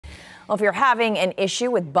Well, if you're having an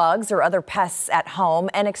issue with bugs or other pests at home,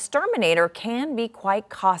 an exterminator can be quite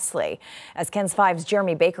costly. As KENS 5's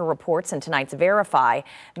Jeremy Baker reports in tonight's Verify,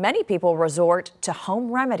 many people resort to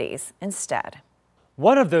home remedies instead.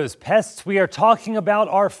 One of those pests we are talking about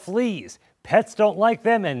are fleas. Pets don't like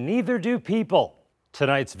them, and neither do people.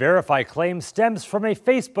 Tonight's Verify claim stems from a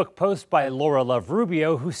Facebook post by Laura Love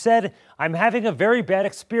Rubio, who said, "I'm having a very bad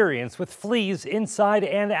experience with fleas inside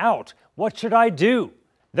and out. What should I do?"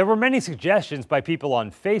 There were many suggestions by people on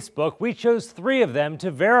Facebook. We chose 3 of them to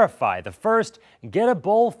verify. The first, get a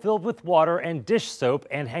bowl filled with water and dish soap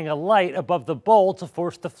and hang a light above the bowl to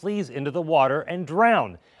force the fleas into the water and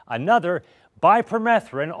drown. Another, buy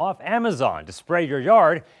permethrin off Amazon to spray your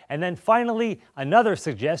yard. And then finally, another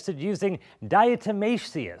suggested using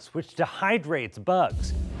diatomaceous, which dehydrates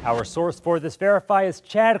bugs. Our source for this Verify is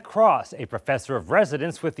Chad Cross, a professor of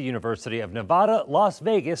residence with the University of Nevada, Las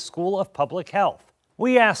Vegas School of Public Health.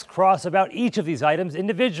 We asked Cross about each of these items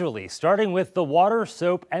individually, starting with the water,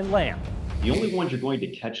 soap, and lamp. The only ones you're going to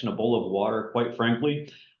catch in a bowl of water, quite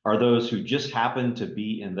frankly, are those who just happen to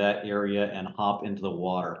be in that area and hop into the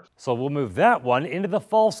water. So we'll move that one into the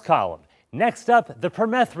false column. Next up, the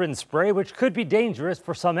permethrin spray, which could be dangerous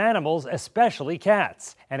for some animals, especially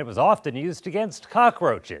cats. And it was often used against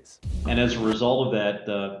cockroaches. And as a result of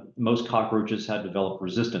that, most cockroaches had developed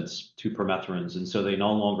resistance to permethrins, and so they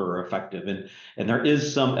no longer are effective. And there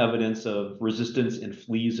is some evidence of resistance in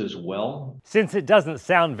fleas as well. Since it doesn't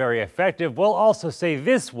sound very effective, we'll also say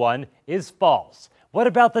this one is false. What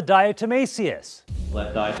about the diatomaceous?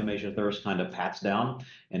 That diatomaceous kind of pats down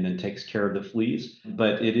and then takes care of the fleas,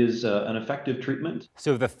 but it is an effective treatment.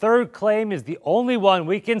 So the third claim is the only one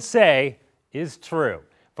we can say is true.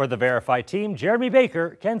 For the Verify team, Jeremy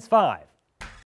Baker, KENS 5.